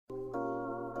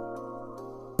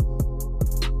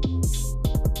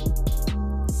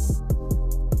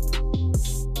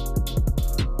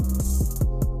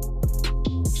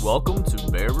Welcome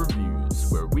to Bear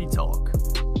Reviews, where we talk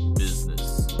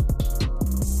business.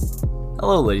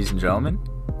 Hello, ladies and gentlemen.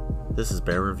 This is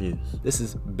Bear Reviews. This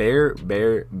is Bear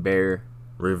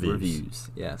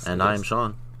Reviews. Yes. And I am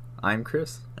Sean. I'm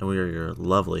Chris. And we are your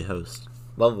lovely hosts.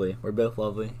 Lovely. We're both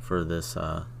lovely. For this,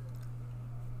 to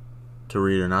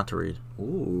read or not to read.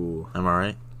 Ooh. Am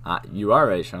I right? You are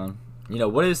right, Sean. You know,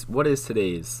 what is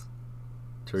today's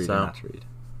to read or not to read?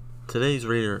 Today's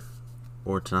reader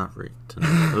or to not read.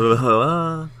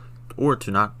 Or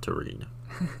to not to read.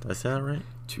 Did I say that right?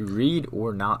 To read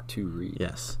or not to read.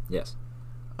 Yes. Yes.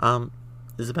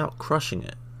 Is about Crushing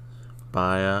It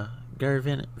by Gary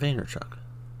Vaynerchuk.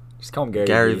 Just call him Gary.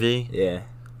 Gary V. Yeah.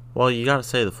 Well, you gotta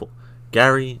say the full.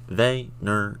 Gary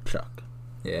Vaynerchuk.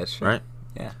 Yeah, that's true. Right?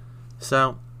 Yeah.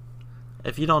 So,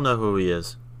 if you don't know who he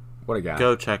is, what a guy.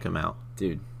 Go check him out.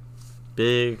 Dude.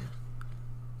 Big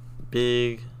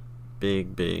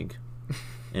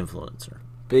influencer.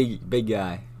 Big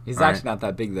guy. He's All actually not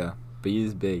that big though, but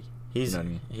he's big. He's, you know what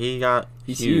I mean?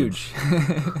 He's huge.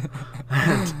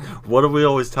 What do we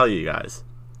always tell you guys?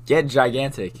 Get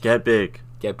gigantic. Get big.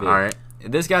 Get big. All right.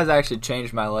 This guy's actually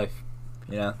changed my life.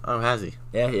 You know. Oh, has he?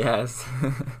 Yeah, he has.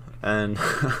 And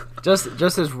just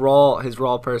his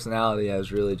raw personality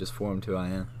has really just formed who I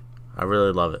am. I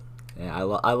really love it. Yeah,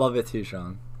 I love it too,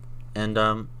 Sean. And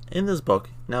in this book,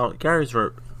 now Gary's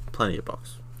wrote plenty of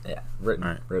books. Yeah, written.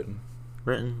 All right. Written.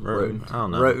 I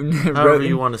don't know. Written. However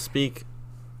you want to speak.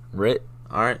 Writ.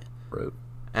 All right. Wrote.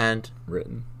 And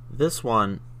written. This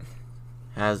one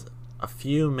has a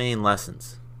few main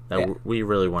lessons that we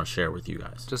really want to share with you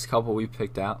guys. Just a couple we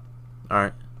picked out. All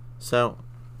right. So,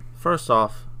 first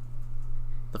off,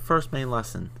 the first main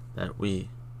lesson that we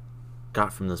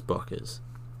got from this book is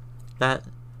that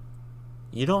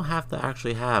you don't have to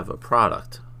actually have a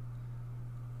product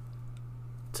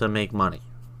to make money.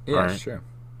 Yeah, right? Sure.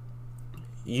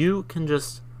 You can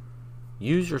just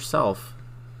use yourself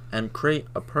and create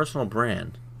a personal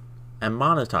brand and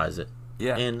monetize it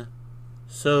in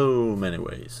so many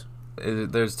ways.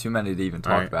 There's too many to even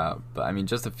talk about, but I mean,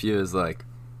 just a few is like,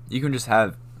 you can just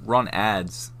run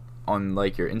ads on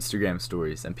like your Instagram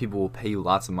stories, and people will pay you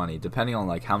lots of money depending on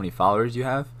like how many followers you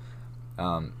have,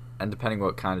 and depending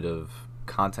what kind of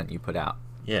content you put out.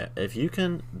 Yeah, if you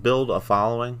can build a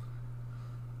following,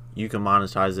 you can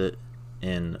monetize it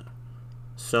in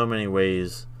so many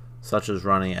ways, such as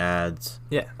running ads,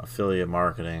 affiliate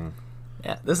marketing.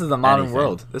 Yeah, this is the modern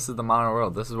world. This is the modern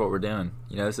world. This is what we're doing.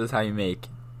 You know, this is how you make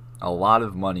a lot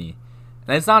of money,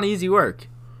 and it's not easy work.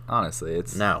 Honestly,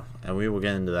 it's no, and we will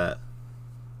get into that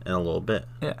in a little bit.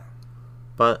 Yeah,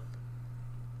 but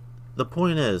the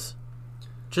point is,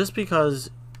 just because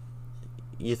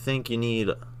you think you need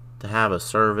to have a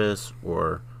service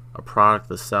or a product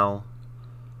to sell,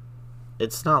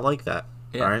 it's not like that.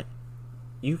 Yeah. All right,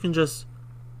 you can just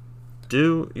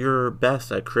do your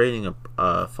best at creating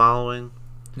a following.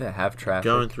 Yeah, have traffic.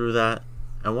 Going through that,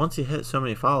 and once you hit so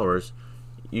many followers,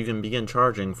 you can begin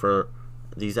charging for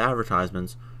these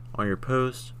advertisements on your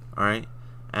post. All right,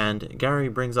 and Gary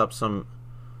brings up some,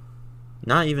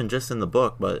 not even just in the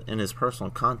book, but in his personal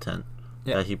content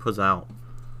that he puts out.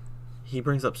 He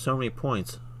brings up so many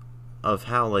points of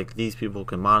how like these people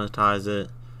can monetize it,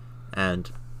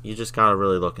 and you just gotta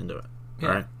really look into it. Yeah.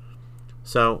 All right.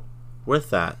 So with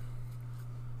that,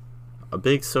 a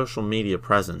big social media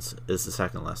presence is the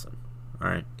second lesson. All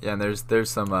right. Yeah, and there's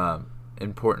some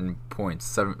important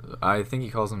points. I think he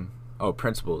calls them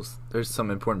principles. There's some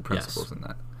important principles in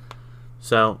that.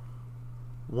 So,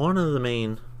 one of the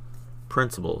main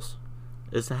principles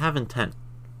is to have intent.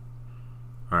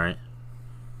 All right.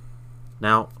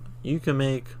 Now, you can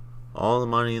make all the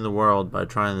money in the world by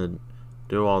trying to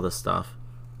do all this stuff,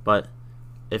 but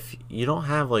if you don't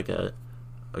have like a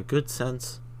good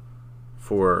sense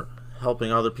for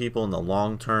helping other people in the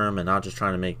long term and not just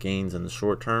trying to make gains in the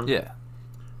short term,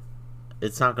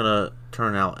 it's not going to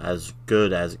turn out as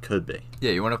good as it could be.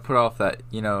 Yeah, you want to put off that,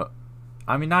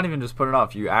 I mean, not even just put it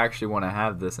off. You actually want to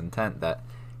have this intent that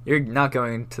you're not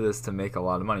going into this to make a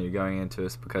lot of money. You're going into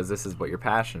this because this is what you're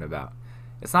passionate about.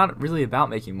 It's not really about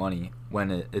making money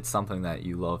when it's something that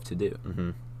you love to do.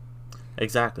 Mm-hmm.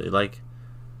 Exactly. Like,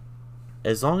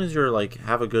 as long as you're like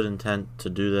have a good intent to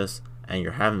do this and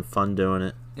you're having fun doing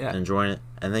it, enjoying it,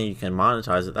 and then you can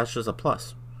monetize it, that's just a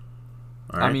plus.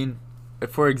 All right? I mean,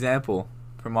 for example,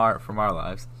 from our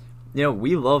lives,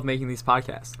 we love making these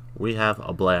podcasts. We have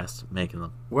a blast making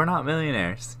them. We're not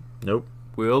millionaires. Nope.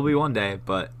 We will be one day,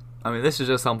 but I mean, this is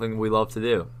just something we love to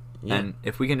do. Yeah. And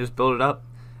if we can just build it up,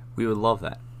 We would love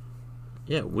that.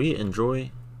 Yeah, we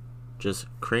enjoy just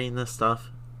creating this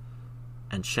stuff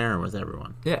and sharing with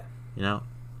everyone. Yeah. You know?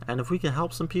 And if we can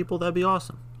help some people, that'd be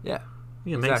awesome. Yeah.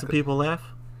 We can make some people laugh,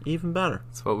 even better.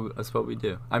 That's what we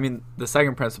do. I mean, the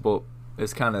second principle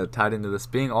is kind of tied into this,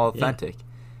 being authentic.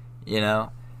 Yeah. You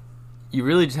know? You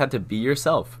really just have to be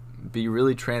yourself. Be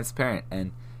really transparent.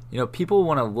 And, you know, people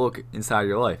want to look inside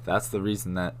your life. That's the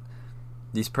reason that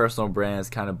these personal brands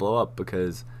kind of blow up,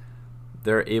 because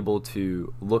they're able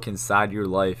to look inside your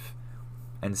life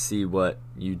and see what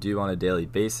you do on a daily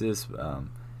basis.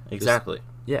 Exactly.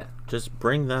 Yeah. Just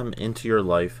bring them into your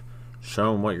life,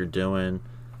 show them what you're doing,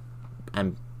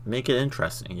 and make it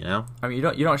interesting, you know? I mean,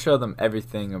 you don't show them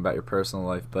everything about your personal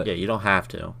life, but... Yeah, you don't have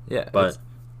to. Yeah. But,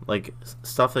 like,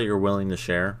 stuff that you're willing to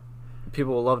share.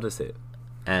 People will love to see it.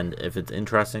 And if it's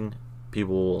interesting,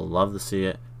 people will love to see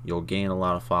it. You'll gain a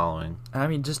lot of following. I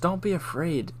mean, just don't be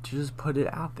afraid to just put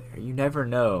it out there. You never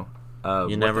know what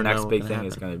the next big thing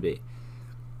is going to be.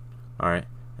 All right.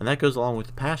 And that goes along with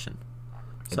the passion.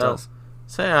 It does.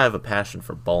 Say I have a passion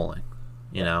for bowling,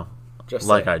 you know, just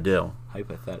like I do.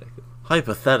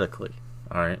 Hypothetically.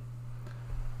 All right.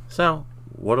 So,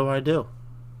 what do?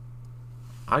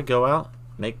 I go out,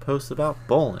 make posts about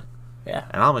bowling. Yeah.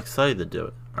 And I'm excited to do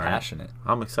it. All right? Passionate.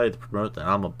 I'm excited to promote that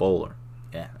I'm a bowler.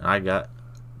 Yeah. And I got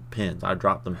pins. I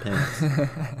dropped them pins.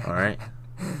 All right.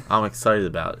 I'm excited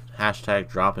about it. Hashtag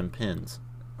dropping pins.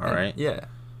 All right. Yeah.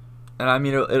 And I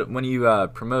mean, when you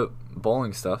promote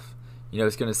bowling stuff, you know,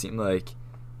 it's going to seem like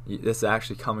this is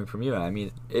actually coming from you. And I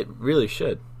mean, it really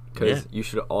should, because you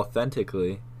should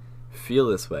authentically feel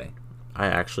this way. I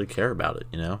actually care about it,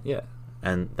 you know? Yeah.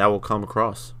 And that will come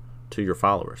across to your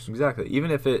followers. Exactly.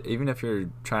 Even if you're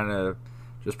trying to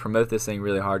just promote this thing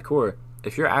really hardcore,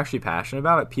 if you're actually passionate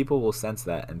about it, people will sense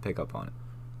that and pick up on it.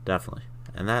 Definitely.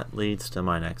 And that leads to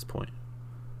my next point.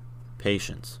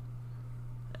 Patience.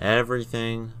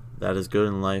 Everything that is good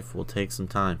in life will take some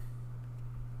time.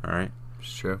 All right?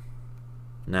 It's true.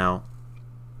 Now,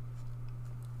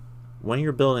 when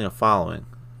you're building a following,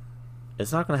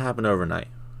 it's not going to happen overnight.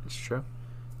 It's true.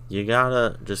 You got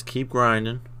to just keep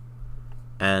grinding,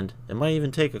 and it might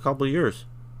even take a couple of years.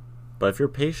 But if you're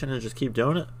patient and just keep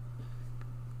doing it,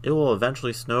 it will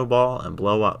eventually snowball and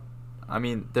blow up. I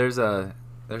mean, there's a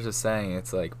saying,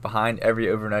 it's like, behind every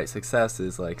overnight success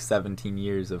is like 17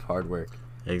 years of hard work.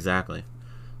 Exactly.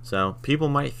 So people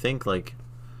might think like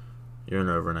you're an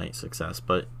overnight success,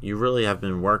 but you really have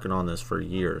been working on this for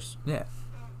years. Yeah.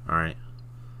 All right.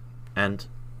 And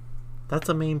that's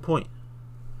a main point.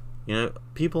 You know,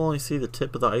 people only see the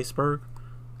tip of the iceberg,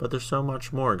 but there's so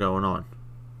much more going on.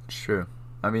 It's true.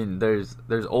 I mean, there's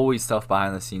always stuff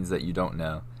behind the scenes that you don't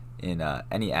know in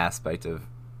any aspect of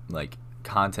like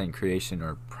content creation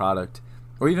or product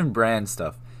or even brand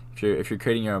stuff. If you're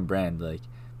creating your own brand, like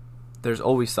there's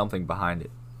always something behind it.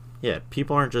 Yeah,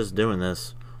 people aren't just doing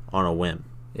this on a whim.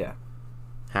 Yeah.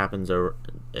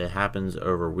 It happens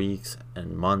over weeks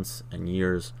and months and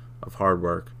years of hard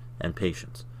work and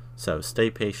patience. So stay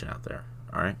patient out there,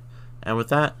 all right? And with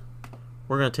that,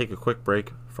 we're going to take a quick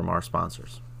break from our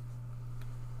sponsors.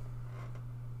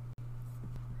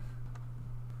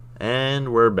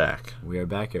 And we're back. We are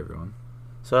back, everyone.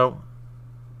 So,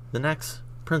 the next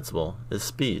principle is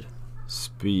speed.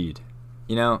 Speed.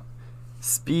 You know,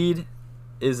 speed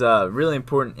is really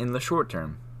important in the short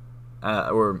term,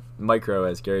 or micro,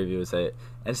 as Gary Vee would say it.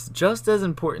 And it's just as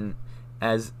important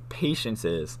as patience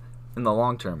is in the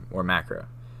long term, or macro.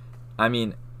 I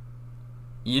mean,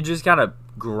 you just gotta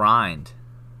grind.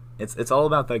 It's all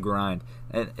about that grind.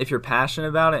 And if you're passionate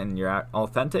about it and you're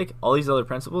authentic, all these other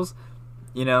principles,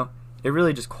 you know, it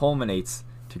really just culminates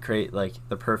to create like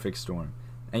the perfect storm.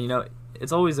 And you know,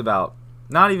 it's always about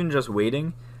not even just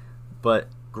waiting, but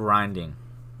grinding.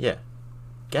 Yeah.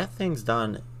 Get things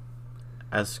done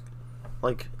as,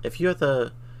 like, if you have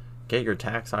to get your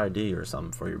tax ID or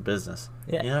something for your business,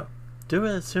 yeah, you know, do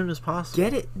it as soon as possible.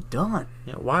 Get it done.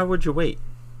 Yeah, why would you wait?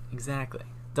 Exactly.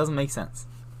 Doesn't make sense.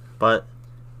 But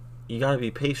you gotta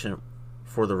be patient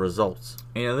for the results.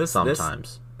 You know,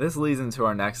 sometimes this leads into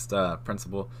our next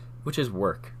principle, which is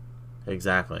work.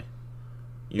 Exactly.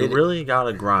 You really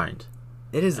gotta grind.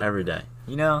 It is every day.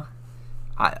 You know,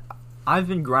 I've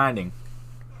been grinding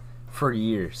for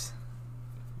years.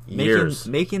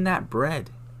 Making that bread.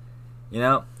 You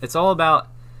know, it's all about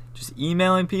just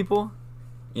emailing people,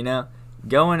 you know,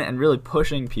 going and really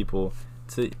pushing people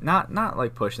to not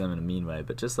like push them in a mean way,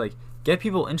 but just like get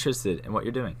people interested in what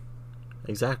you're doing.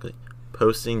 Exactly.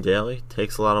 Posting daily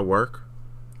takes a lot of work.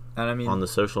 And I mean, on the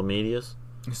social medias,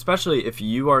 especially if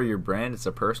you are your brand, it's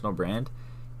a personal brand.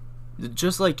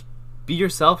 Just like be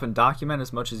yourself and document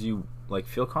as much as you like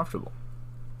feel comfortable.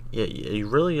 Yeah, you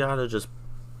really gotta just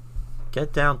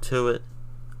get down to it,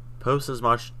 post as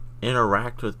much,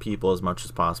 interact with people as much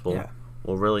as possible. Yeah.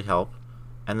 Will really help.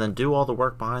 And then do all the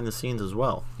work behind the scenes as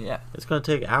well. Yeah. It's going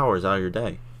to take hours out of your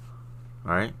day.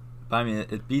 All right? But I mean,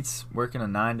 it beats working a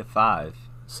 9 to 5.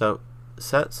 So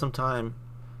set some time.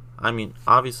 I mean,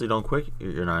 obviously don't quit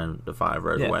your 9 to 5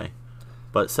 right away.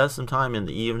 But set some time in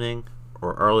the evening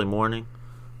or early morning,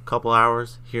 a couple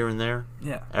hours here and there,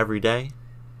 every day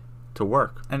to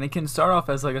work. And it can start off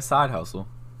as like a side hustle,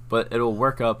 but it'll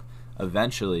work up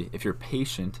eventually if you're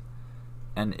patient,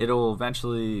 and it'll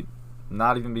eventually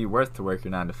not even be worth to work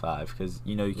your 9 to 5 because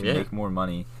you know you can make more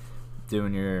money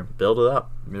doing build it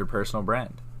up, your personal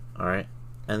brand. All right.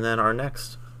 And then our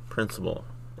next principle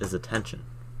is attention.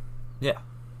 Yeah.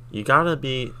 You got to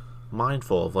be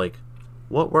mindful of like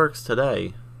what works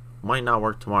today might not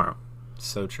work tomorrow.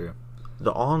 So true.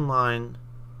 The online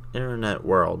internet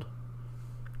world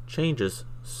changes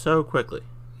so quickly.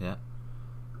 Yeah.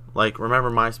 Like, remember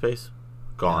MySpace?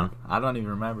 Gone. Yeah, I don't even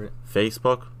remember it.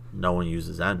 Facebook? No one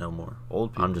uses that no more.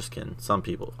 Old people. I'm just kidding. Some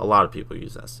people. A lot of people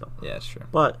use that still. Yeah, it's true.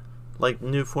 But, like,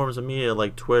 new forms of media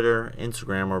like Twitter,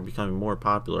 Instagram are becoming more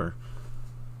popular.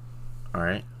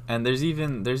 Alright? And there's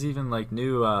even like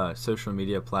new social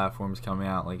media platforms coming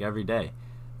out like every day.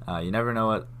 You never know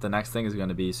what the next thing is going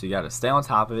to be, so you got to stay on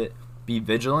top of it, be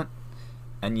vigilant,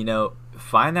 and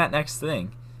find that next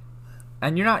thing.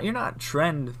 And you're not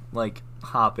trend like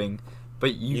hopping,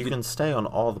 but you can stay on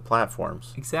all the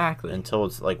platforms. Exactly. Until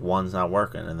it's like one's not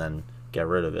working and then get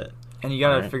rid of it. And you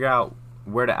got to figure out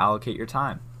where to allocate your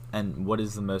time and what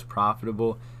is the most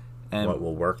profitable and what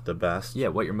will work the best. Yeah,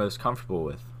 what you're most comfortable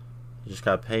with. You just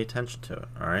got to pay attention to it,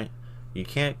 all right? You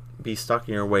can't be stuck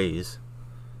in your ways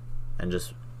and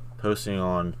just posting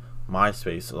on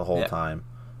MySpace the whole time,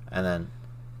 and then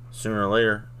sooner or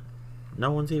later,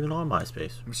 no one's even on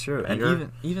MySpace. Sure, and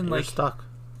even you're like stuck.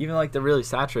 Even like the really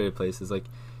saturated places, like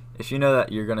if you know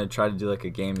that you're gonna try to do like a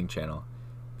gaming channel,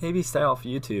 maybe stay off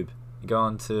YouTube, go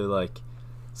on to like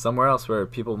somewhere else where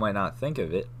people might not think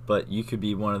of it, but you could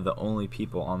be one of the only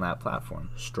people on that platform.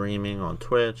 Streaming on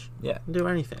Twitch. Yeah. Do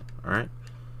anything, all right?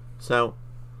 So,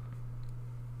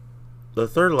 the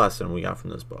third lesson we got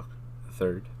from this book.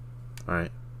 Third. All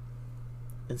right.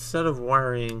 Instead of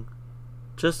worrying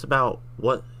just about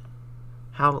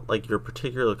how like your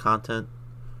particular content,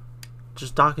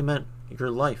 just document your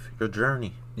life, your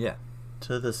journey. Yeah.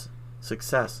 To this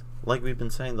success, like we've been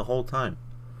saying the whole time.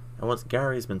 And what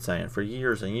Gary's been saying for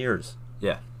years and years.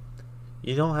 Yeah.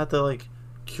 You don't have to like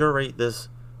curate this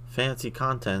fancy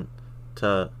content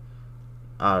to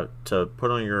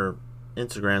put on your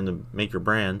Instagram to make your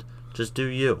brand. Just do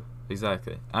you.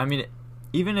 Exactly. I mean,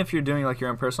 even if you're doing like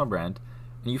your own personal brand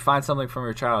and you find something from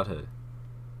your childhood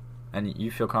and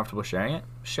you feel comfortable sharing it,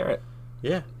 share it.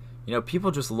 Yeah. People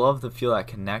just love to feel that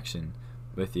connection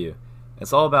with you.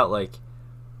 It's all about like,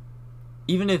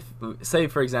 even if, say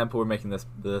for example, we're making this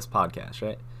podcast,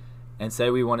 right? And say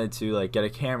we wanted to like get a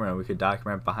camera and we could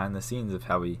document behind the scenes of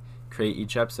how we create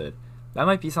each episode. That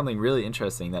might be something really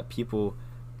interesting that people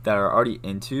that are already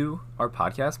into our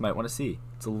podcast might want to see.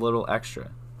 It's a little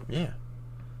extra. Yeah.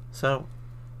 So,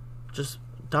 just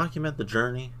document the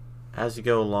journey as you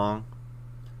go along,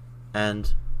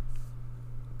 and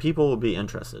people will be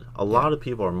interested. A lot of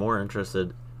people are more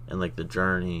interested in like the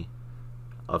journey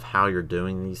of how you're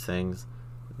doing these things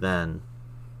than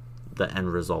the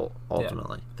end result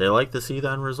ultimately. They like to see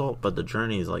the end result, but the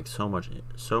journey is like so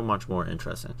much more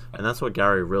interesting. And that's what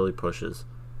Gary really pushes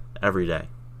every day.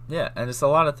 Yeah, and it's a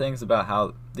lot of things about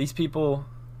how these people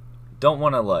don't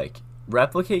want to like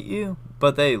replicate you,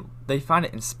 but they find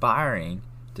it inspiring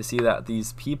to see that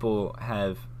these people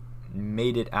have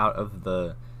made it out of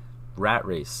the rat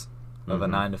race of a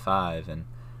 9 to 5, and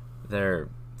they're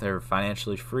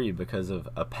financially free because of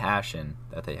a passion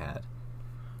that they had.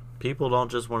 People don't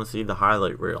just want to see the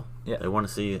highlight reel. Yeah. They want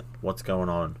to see what's going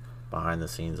on behind the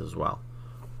scenes as well.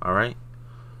 All right?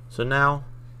 So now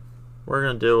we're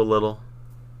going to do a little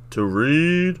to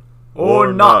read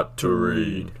or not to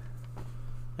read.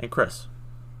 And Chris,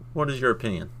 what is your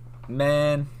opinion?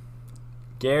 Man,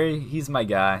 Gary, he's my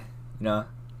guy.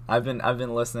 I've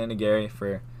been listening to Gary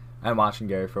I'm watching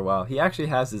Gary for a while. He actually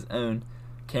has his own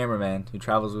cameraman who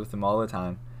travels with him all the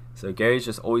time. So Gary's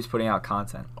just always putting out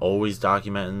content. Always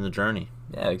documenting the journey.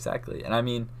 Yeah, exactly. And I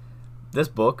mean, this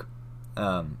book,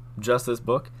 just this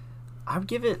book, I would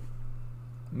give it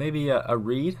maybe a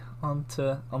read on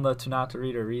the to not to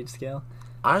read or read scale.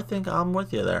 I think I'm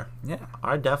with you there. Yeah.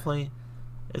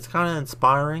 It's kind of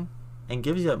inspiring and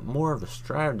gives you more of a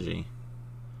strategy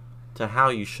to how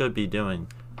you should be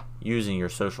using your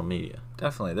social media.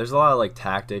 Definitely. There's a lot of like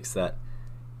tactics that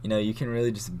you know, you can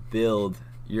really just build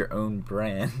your own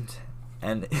brand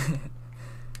and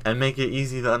and make it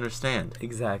easy to understand.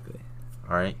 Exactly.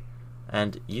 All right,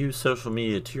 and use social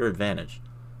media to your advantage.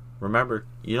 Remember,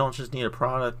 you don't just need a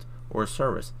product or a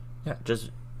service. Yeah.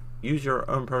 Just use your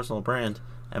own personal brand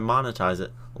and monetize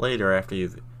it later after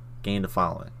you've gained a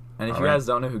following. And if you guys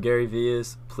don't know who Gary Vee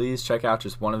is, please check out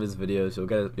just one of his videos.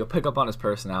 You'll pick up on his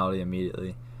personality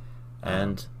immediately.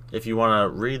 And if you want to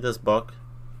read this book,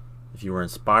 if you were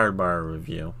inspired by our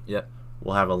review, yep,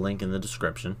 we'll have a link in the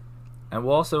description. And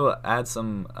we'll also add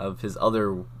some of his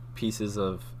other pieces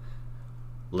of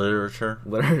literature. I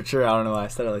don't know why I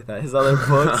said it like that. His other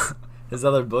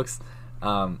books,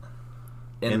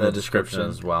 in the description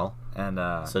as well. And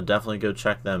so definitely go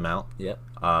check them out. Yep.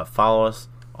 Follow us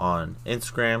on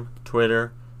Instagram,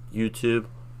 Twitter, YouTube,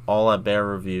 all at Bear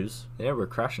Reviews. Yeah, we're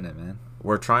crushing it, man.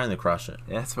 We're trying to crush it.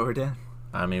 Yeah, that's what we're doing.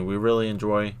 I mean, we really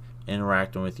enjoy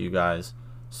interacting with you guys.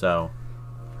 So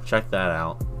check that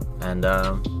out. And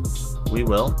we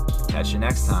will catch you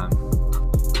next time.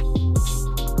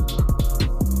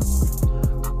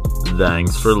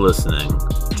 Thanks for listening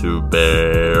to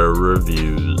Bear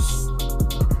Reviews.